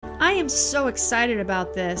I am so excited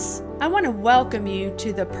about this. I want to welcome you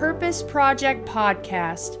to the Purpose Project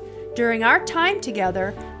podcast. During our time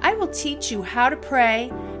together, I will teach you how to pray,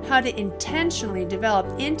 how to intentionally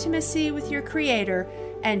develop intimacy with your Creator,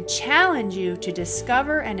 and challenge you to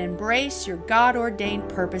discover and embrace your God-ordained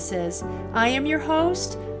purposes. I am your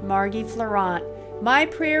host, Margie Florent. My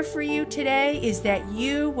prayer for you today is that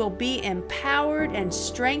you will be empowered and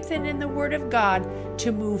strengthened in the Word of God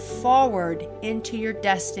to move forward into your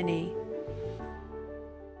destiny.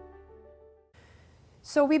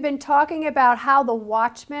 So we've been talking about how the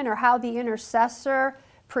watchman or how the intercessor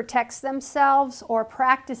protects themselves or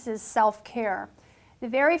practices self-care. The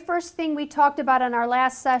very first thing we talked about in our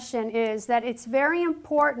last session is that it's very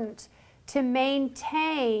important to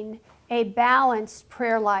maintain a balanced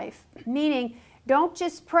prayer life, meaning don't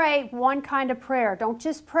just pray one kind of prayer. Don't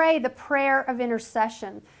just pray the prayer of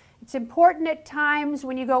intercession. It's important at times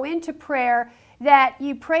when you go into prayer that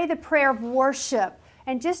you pray the prayer of worship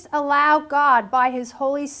and just allow God by His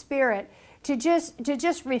Holy Spirit to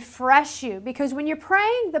just refresh you. Because when you're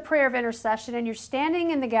praying the prayer of intercession and you're standing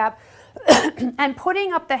in the gap and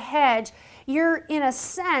putting up the hedge, you're, in a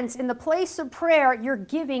sense, in the place of prayer, you're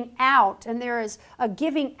giving out. And there is a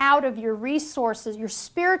giving out of your resources, your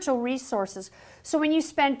spiritual resources. So when you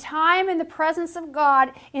spend time in the presence of God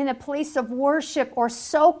in a place of worship or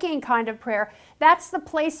soaking kind of prayer, that's the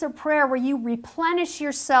place of prayer where you replenish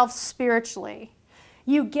yourself spiritually.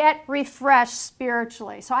 You get refreshed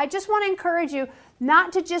spiritually. So I just want to encourage you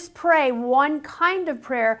not to just pray one kind of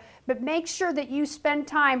prayer, but make sure that you spend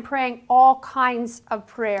time praying all kinds of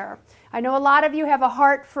prayer. I know a lot of you have a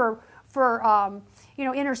heart for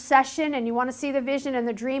intercession, and you want to see the vision and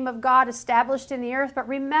the dream of God established in the earth. But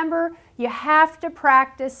remember, you have to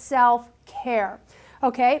practice self-care.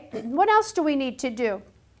 Okay, what else do we need to do?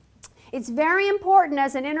 It's very important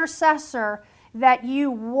as an intercessor that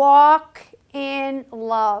you walk in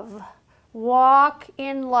love. Walk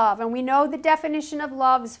in love. And we know the definition of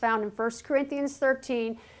love is found in 1 Corinthians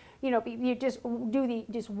 13. You just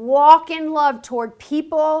walk in love toward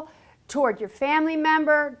people, toward your family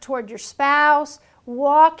member, toward your spouse.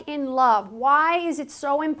 Walk in love. Why is it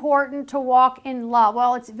so important to walk in love?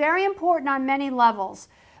 Well, it's very important on many levels,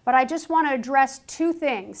 but I just want to address two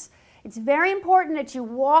things. It's very important that you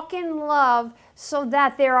walk in love so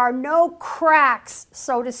that there are no cracks,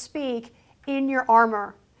 so to speak, in your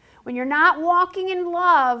armor. When you're not walking in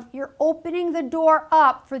love, you're opening the door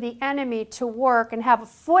up for the enemy to work and have a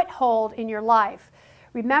foothold in your life.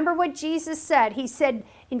 Remember what Jesus said. He said,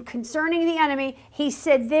 in concerning the enemy, He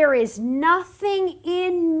said, there is nothing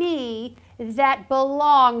in me that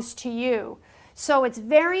belongs to you. So it's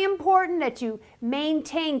very important that you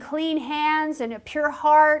maintain clean hands and a pure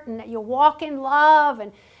heart, and that you walk in love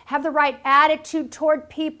and have the right attitude toward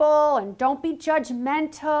people, and don't be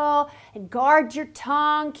judgmental, and guard your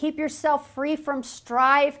tongue, keep yourself free from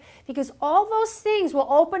strife, because all those things will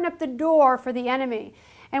open up the door for the enemy.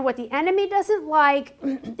 And what the enemy doesn't like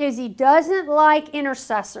is he doesn't like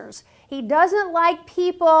intercessors. He doesn't like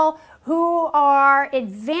people who are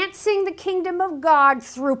advancing the kingdom of God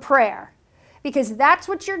through prayer. Because that's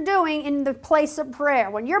what you're doing in the place of prayer.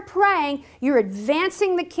 When you're praying, you're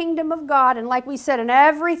advancing the kingdom of God. And like we said, and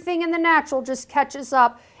everything in the natural just catches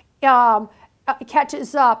up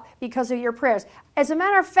because of your prayers. As a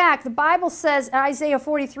matter of fact, the Bible says, Isaiah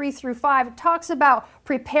 43:5, it talks about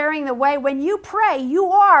preparing the way. When you pray,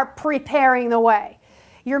 you are preparing the way.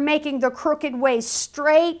 You're making the crooked ways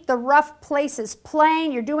straight, the rough places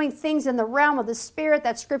plain. You're doing things in the realm of the Spirit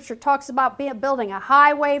that Scripture talks about, building a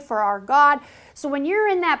highway for our God. So when you're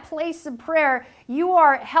in that place of prayer, you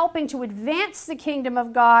are helping to advance the kingdom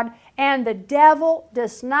of God, and the devil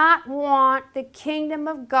does not want the kingdom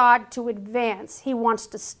of God to advance. He wants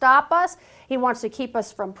to stop us. He wants to keep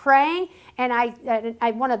us from praying. And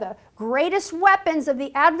one of the greatest weapons of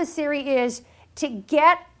the adversary is to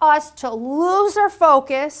get us to lose our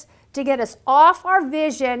focus, to get us off our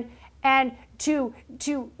vision, and to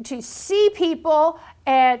see people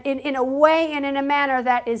in a way and in a manner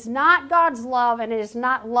that is not God's love and is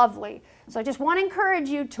not lovely. So I just want to encourage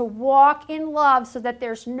you to walk in love so that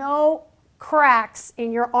there's no cracks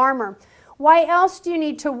in your armor. Why else do you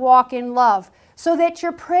need to walk in love? So that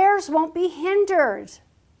your prayers won't be hindered.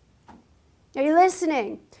 Are you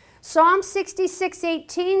listening? Psalm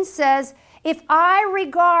 66:18 says, if I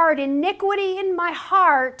regard iniquity in my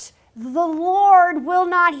heart, the Lord will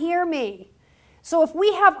not hear me. So if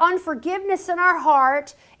we have unforgiveness in our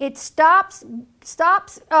heart, it stops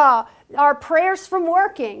our prayers from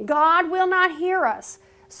working. God will not hear us.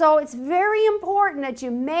 So it's very important that you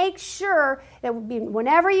make sure that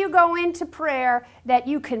whenever you go into prayer, that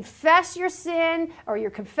you confess your sin, or you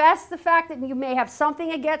confess the fact that you may have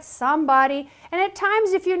something against somebody. And at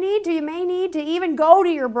times, if you need to, you may need to even go to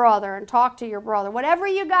your brother and talk to your brother. Whatever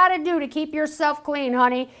you got to do to keep yourself clean,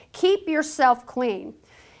 honey, keep yourself clean.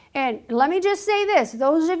 And let me just say this,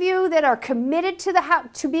 those of you that are committed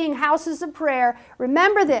to being houses of prayer,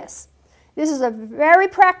 remember this. This is a very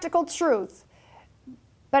practical truth,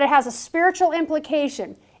 but it has a spiritual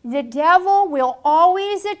implication. The devil will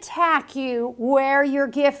always attack you where your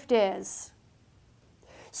gift is.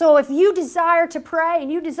 So if you desire to pray,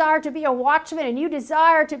 and you desire to be a watchman, and you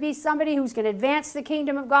desire to be somebody who's going to advance the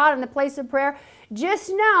kingdom of God in the place of prayer, just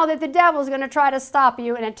know that the devil is going to try to stop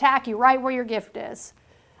you and attack you right where your gift is.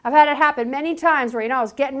 I've had it happen many times where, I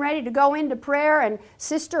was getting ready to go into prayer, and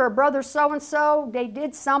sister or brother so-and-so, they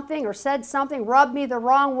did something or said something, rubbed me the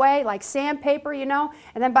wrong way, like sandpaper, and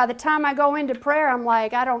then by the time I go into prayer, I'm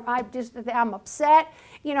like, I'm upset.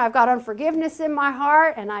 I've got unforgiveness in my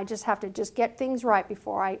heart, and I just have to get things right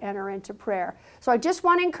before I enter into prayer. So I just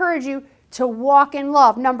want to encourage you to walk in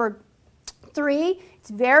love. Number 3, it's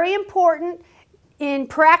very important in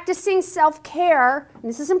practicing self-care, and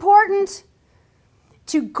this is important,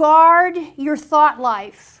 to guard your thought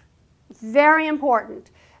life. It's very important.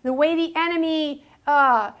 The way the enemy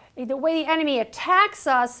attacks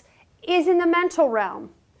us is in the mental realm,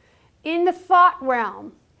 in the thought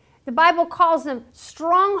realm. The Bible calls them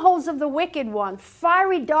strongholds of the wicked one,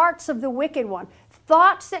 fiery darts of the wicked one,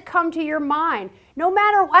 thoughts that come to your mind. No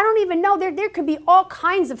matter, I don't even know, there could be all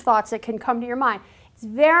kinds of thoughts that can come to your mind. It's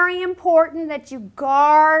very important that you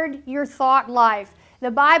guard your thought life. The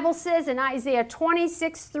Bible says in Isaiah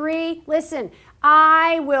 26:3, listen,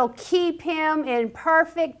 I will keep him in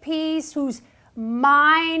perfect peace whose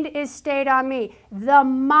mind is stayed on me. The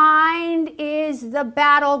mind is the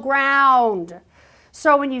battleground.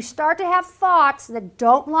 So when you start to have thoughts that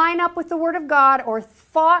don't line up with the Word of God, or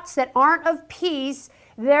thoughts that aren't of peace,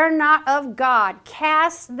 they're not of God.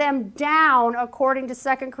 Cast them down according to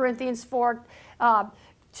 2 Corinthians 4:10.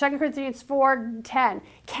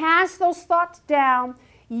 Cast those thoughts down.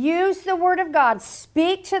 Use the Word of God.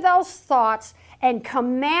 Speak to those thoughts and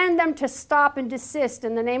command them to stop and desist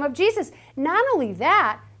in the name of Jesus. Not only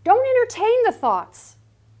that, don't entertain the thoughts.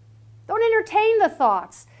 Don't entertain the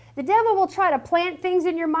thoughts. The devil will try to plant things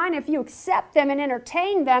in your mind. If you accept them and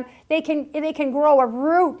entertain them, they can grow a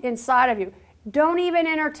root inside of you. Don't even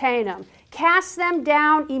entertain them. Cast them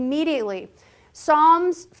down immediately.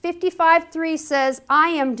 Psalms 55:3 says, I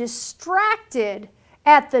am distracted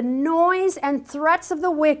at the noise and threats of the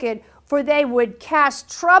wicked, for they would cast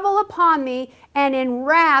trouble upon me, and in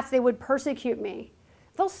wrath they would persecute me.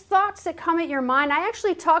 Those thoughts that come at your mind, I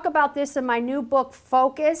actually talk about this in my new book,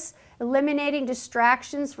 Focus, Eliminating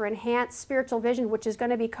Distractions for Enhanced Spiritual Vision, which is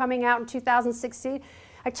going to be coming out in 2016.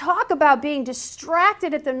 I talk about being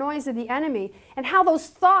distracted at the noise of the enemy and how those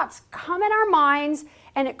thoughts come in our minds,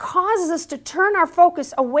 and it causes us to turn our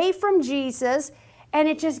focus away from Jesus, and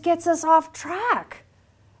it just gets us off track.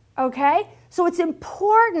 Okay? So it's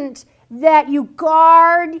important that you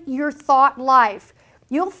guard your thought life.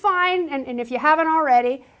 You'll find, and if you haven't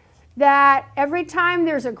already, that every time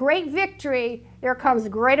there's a great victory, there comes a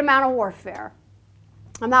great amount of warfare.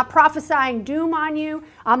 I'm not prophesying doom on you.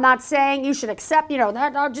 I'm not saying you should accept,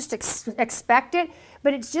 that I'll just expect it.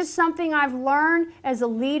 But it's just something I've learned as a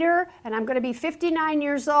leader, and I'm going to be 59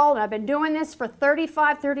 years old, and I've been doing this for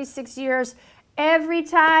 35, 36 years. Every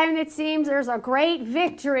time it seems there's a great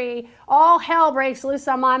victory, all hell breaks loose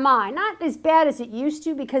on my mind. Not as bad as it used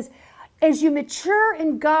to, because as you mature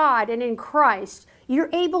in God and in Christ, you're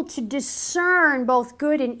able to discern both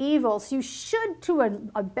good and evil. So you should, to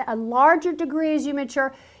a larger degree as you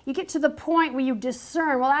mature, you get to the point where you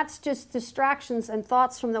discern, well, that's just distractions and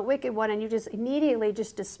thoughts from the wicked one, and you just immediately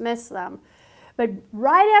just dismiss them. But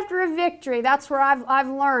right after a victory, that's where I've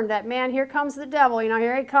learned that, man, here comes the devil.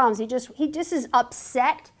 Here he comes. He just is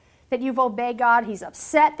upset that you've obeyed God. He's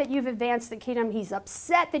upset that you've advanced the kingdom. He's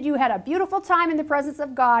upset that you had a beautiful time in the presence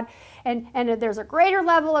of God, and there's a greater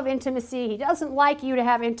level of intimacy. He doesn't like you to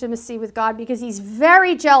have intimacy with God because he's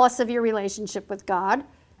very jealous of your relationship with God.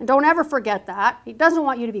 And don't ever forget that. He doesn't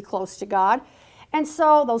want you to be close to God. And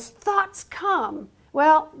so those thoughts come.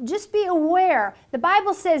 Well, just be aware. The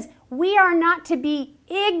Bible says we are not to be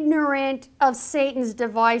ignorant of Satan's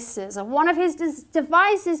devices. And one of his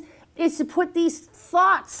devices is to put these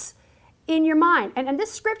thoughts in your mind. And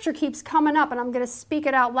this scripture keeps coming up, and I'm going to speak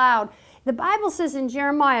it out loud. The Bible says in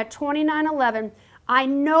Jeremiah 29:11, I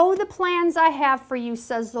know the plans I have for you,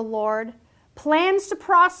 says the Lord, plans to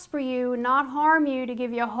prosper you, not harm you, to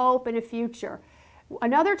give you hope and a future.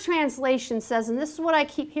 Another translation says, and this is what I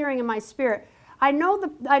keep hearing in my spirit, I know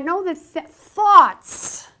the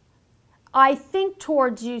thoughts I think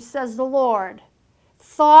towards you, says the Lord,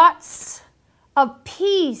 thoughts of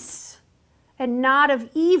peace and not of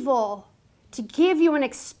evil, to give you an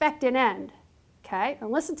expected end. Okay? Now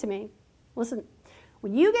listen to me. Listen.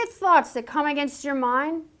 When you get thoughts that come against your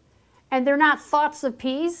mind, and they're not thoughts of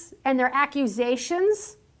peace, and they're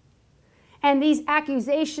accusations, and these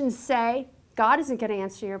accusations say, God isn't going to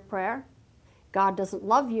answer your prayer. God doesn't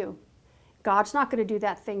love you. God's not going to do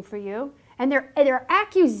that thing for you. And they're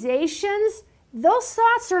accusations. Those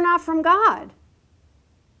thoughts are not from God.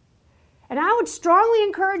 And I would strongly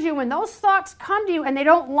encourage you, when those thoughts come to you and they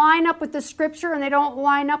don't line up with the scripture and they don't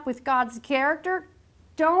line up with God's character,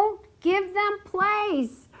 don't give them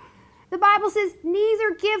place. The Bible says,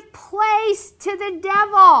 neither give place to the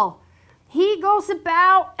devil. He goes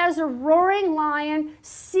about as a roaring lion,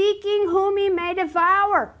 seeking whom he may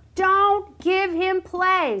devour. Don't give him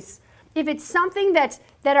place. If it's something that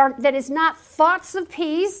is not thoughts of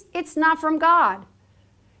peace, it's not from God.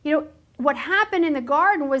 You know, what happened in the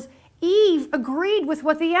garden was Eve agreed with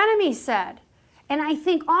what the enemy said. And I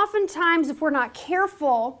think oftentimes if we're not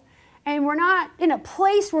careful and we're not in a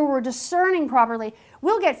place where we're discerning properly,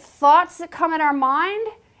 we'll get thoughts that come in our mind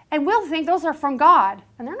and we'll think those are from God.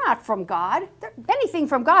 And they're not from God. Anything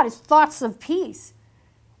from God is thoughts of peace.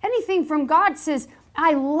 Anything from God says,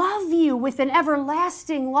 I love you with an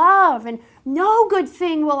everlasting love, and no good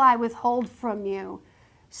thing will I withhold from you.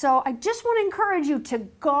 So I just want to encourage you to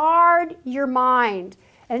guard your mind.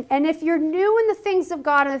 And if you're new in the things of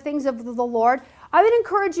God and the things of the Lord, I would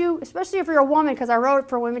encourage you, especially if you're a woman, because I wrote it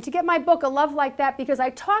for women, to get my book, A Love Like That, because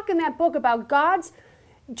I talk in that book about God's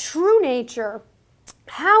true nature,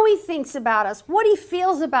 how he thinks about us, what he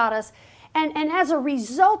feels about us. And as a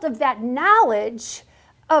result of that knowledge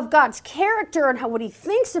of God's character and what he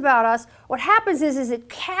thinks about us, what happens is it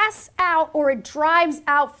casts out or it drives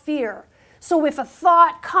out fear. So if a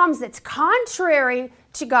thought comes that's contrary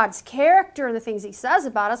to God's character and the things he says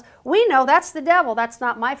about us, we know that's the devil. That's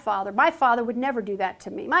not my Father. My Father would never do that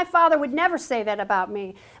to me. My Father would never say that about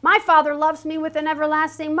me. My Father loves me with an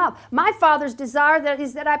everlasting love. My Father's desire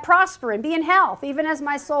is that I prosper and be in health, even as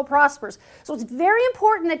my soul prospers. So it's very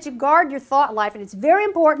important that you guard your thought life, and it's very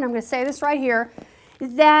important, I'm going to say this right here,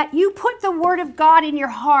 that you put the Word of God in your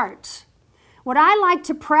heart. What I like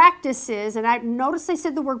to practice is, and I notice I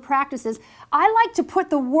said the word practice is, I like to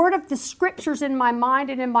put the word of the scriptures in my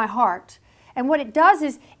mind and in my heart. And what it does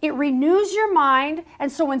is it renews your mind,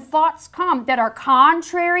 and so when thoughts come that are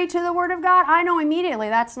contrary to the Word of God, I know immediately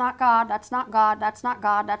that's not God, that's not God, that's not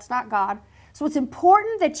God, that's not God. So it's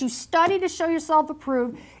important that you study to show yourself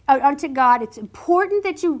approved unto God. It's important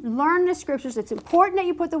that you learn the scriptures. It's important that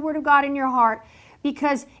you put the Word of God in your heart,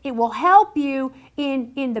 because it will help you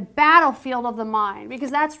in the battlefield of the mind,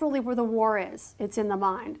 because that's really where the war is. It's in the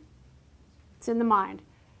mind. It's in the mind.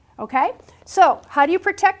 Okay? So, how do you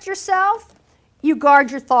protect yourself? You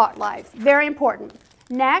guard your thought life. Very important.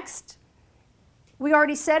 Next, we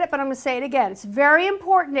already said it, but I'm going to say it again. It's very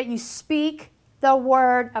important that you speak the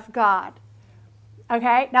Word of God.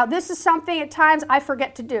 Okay? Now, this is something at times I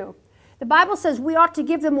forget to do. The Bible says we ought to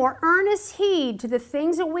give the more earnest heed to the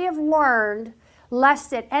things that we have learned,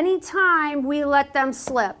 lest at any time we let them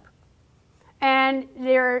slip. And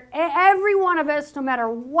every one of us, no matter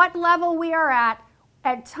what level we are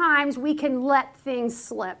at times we can let things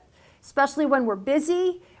slip. Especially when we're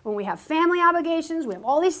busy, when we have family obligations, we have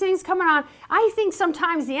all these things coming on. I think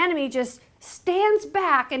sometimes the enemy just stands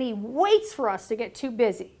back and he waits for us to get too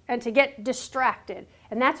busy and to get distracted.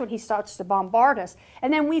 And that's when he starts to bombard us.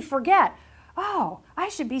 And then we forget, oh, I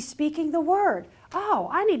should be speaking the Word. Oh,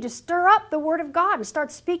 I need to stir up the Word of God and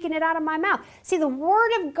start speaking it out of my mouth. See, the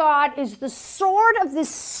Word of God is the sword of the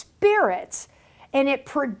Spirit, and it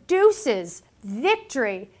produces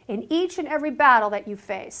victory in each and every battle that you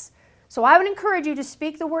face. So I would encourage you to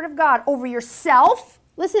speak the Word of God over yourself,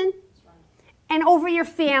 listen, and over your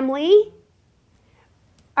family.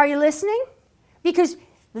 Are you listening? Because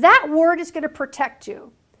that Word is going to protect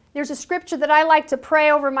you. There's a scripture that I like to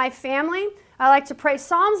pray over my family. I like to pray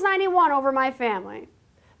Psalms 91 over my family.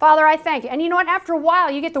 Father, I thank you. And you know what? After a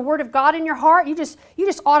while, you get the Word of God in your heart. You just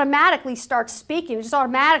automatically start speaking. It just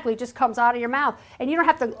automatically just comes out of your mouth. And you don't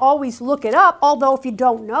have to always look it up. Although if you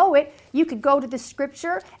don't know it, you could go to the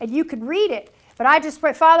scripture and you could read it. But I just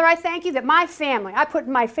pray, Father, I thank you that my family, I put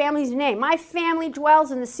my family's name, my family dwells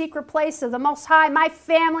in the secret place of the Most High. My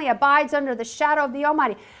family abides under the shadow of the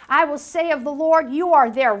Almighty. I will say of the Lord, you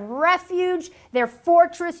are their refuge, their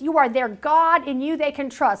fortress. You are their God. In you they can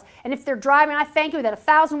trust. And if they're driving, I thank you that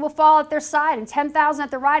 1,000 will fall at their side and 10,000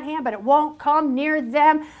 at the right hand, but it won't come near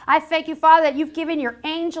them. I thank you, Father, that you've given your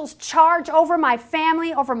angels charge over my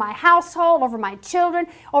family, over my household, over my children,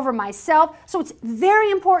 over myself. So it's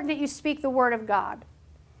very important that you speak the word of God.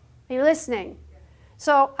 Are you listening?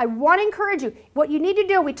 So I want to encourage you. What you need to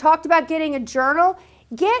do, we talked about getting a journal.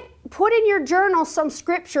 Put in your journal some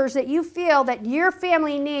scriptures that you feel that your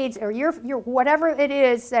family needs, or your whatever it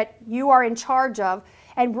is that you are in charge of,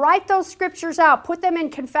 and write those scriptures out. Put them in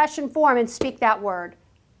confession form and speak that word.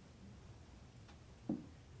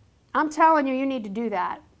 I'm telling you, you need to do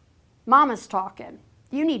that. Mama's talking.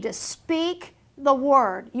 You need to speak the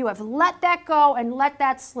word. You have let that go and let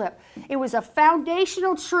that slip. It was a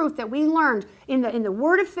foundational truth that we learned in the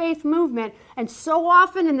Word of Faith movement, and so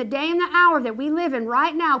often in the day and the hour that we live in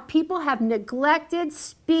right now, people have neglected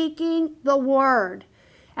speaking the word.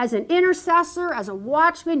 As an intercessor, as a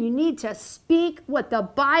watchman, you need to speak what the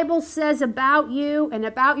Bible says about you and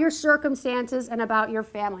about your circumstances and about your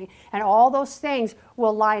family, and all those things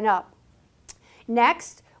will line up.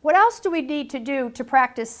 Next, what else do we need to do to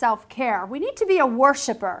practice self-care? We need to be a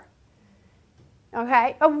worshiper.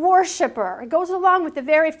 Okay? A worshiper. It goes along with the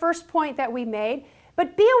very first point that we made,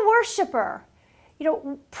 but be a worshiper. You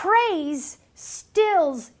know, praise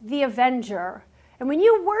stills the avenger. And when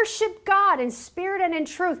you worship God in spirit and in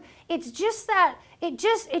truth, it's just that it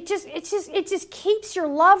just keeps your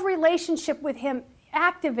love relationship with him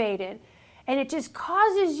activated, and it just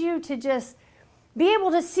causes you to just be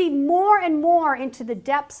able to see more and more into the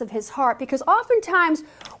depths of his heart. Because oftentimes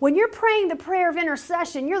when you're praying the prayer of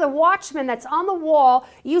intercession, you're the watchman that's on the wall.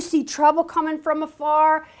 You see trouble coming from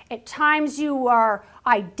afar. At times you are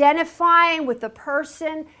identifying with the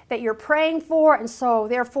person that you're praying for, and so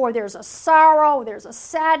therefore there's a sorrow, there's a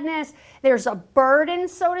sadness, there's a burden,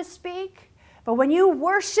 so to speak. But when you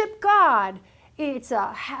worship God, it's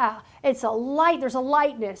a light. There's a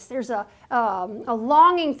lightness. There's a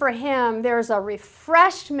longing for him. There's a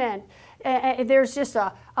refreshment. There's just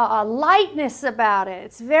a lightness about it.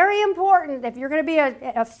 It's very important, if you're going to be an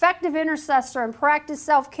effective intercessor and practice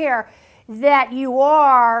self-care, that you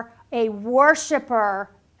are a worshiper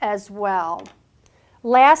as well.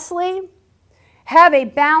 Lastly, have a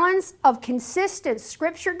balance of consistent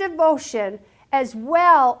scripture devotion as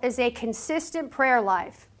well as a consistent prayer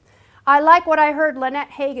life. I like what I heard Lynette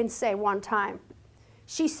Hagin say one time.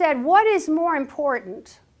 She said, what is more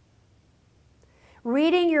important?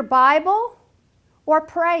 Reading your Bible or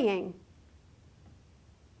praying?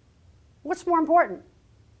 What's more important?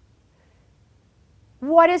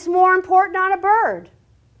 What is more important on a bird?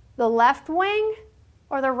 The left wing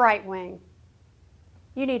or the right wing?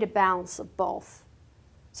 You need a balance of both.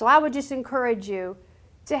 So I would just encourage you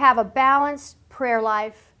to have a balanced prayer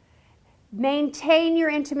life. Maintain your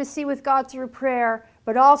intimacy with God through prayer,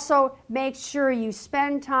 but also make sure you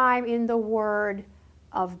spend time in the Word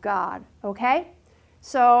of God, okay?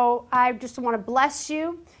 So I just want to bless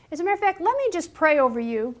you. As a matter of fact, let me just pray over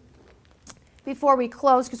you before we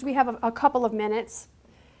close, because we have a couple of minutes.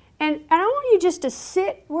 And I want you just to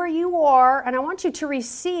sit where you are, and I want you to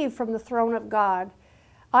receive from the throne of God.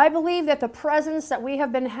 I believe that the presence that we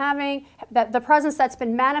have been having, that the presence that's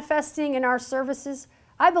been manifesting in our services,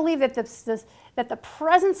 I believe that the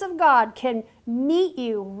presence of God can meet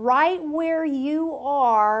you right where you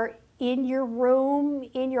are, in your room,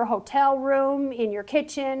 in your hotel room, in your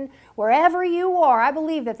kitchen, wherever you are. I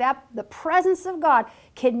believe that the presence of God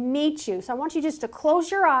can meet you. So I want you just to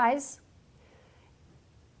close your eyes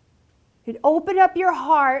and open up your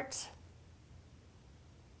heart.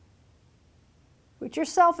 Put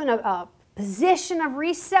yourself in a position of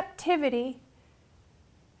receptivity.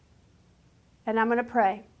 And I'm going to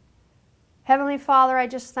pray. Heavenly Father, I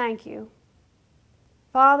just thank you,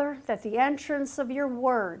 Father, that the entrance of your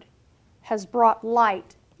word has brought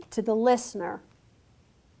light to the listener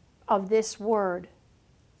of this word.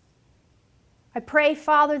 I pray,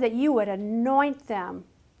 Father, that you would anoint them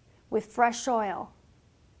with fresh oil,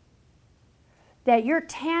 that your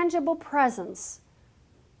tangible presence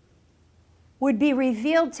would be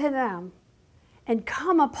revealed to them and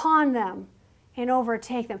come upon them and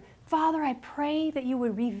overtake them. Father, I pray that you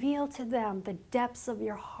would reveal to them the depths of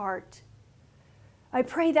your heart. I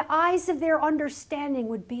pray the eyes of their understanding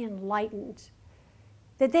would be enlightened,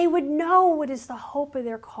 that they would know what is the hope of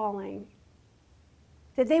their calling,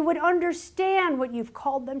 that they would understand what you've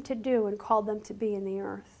called them to do and called them to be in the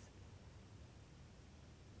earth.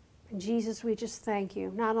 And Jesus, we just thank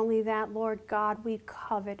you. Not only that, Lord God, we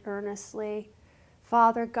covet earnestly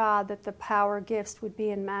Father God, that the power gifts would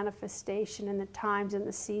be in manifestation in the times and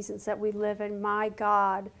the seasons that we live in. My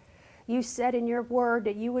God, you said in your word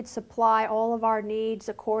that you would supply all of our needs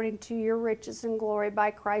according to your riches and glory by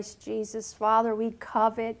Christ Jesus. Father, we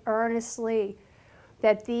covet earnestly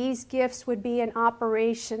that these gifts would be in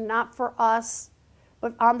operation, not for us,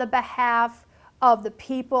 but on the behalf of the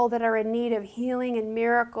people that are in need of healing and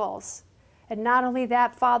miracles. And not only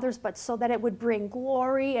that, fathers, but so that it would bring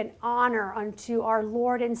glory and honor unto our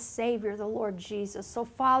Lord and Savior, the Lord Jesus. So,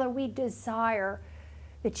 Father, we desire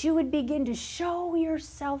that you would begin to show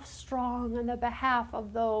yourself strong on the behalf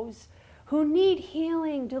of those who need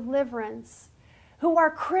healing, deliverance, who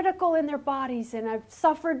are critical in their bodies and have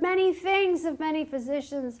suffered many things of many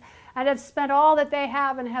physicians and have spent all that they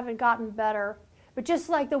have and haven't gotten better. But just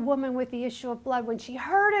like the woman with the issue of blood, when she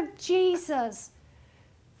heard of Jesus,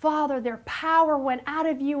 Father, their power went out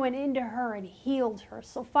of you and into her and healed her.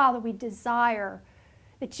 So, Father, we desire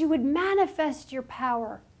that you would manifest your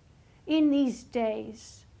power in these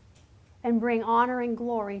days and bring honor and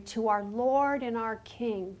glory to our Lord and our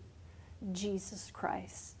King, Jesus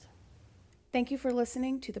Christ. Thank you for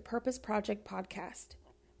listening to the Purpose Project podcast.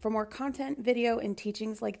 For more content, video, and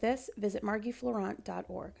teachings like this, visit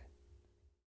margieflorent.org.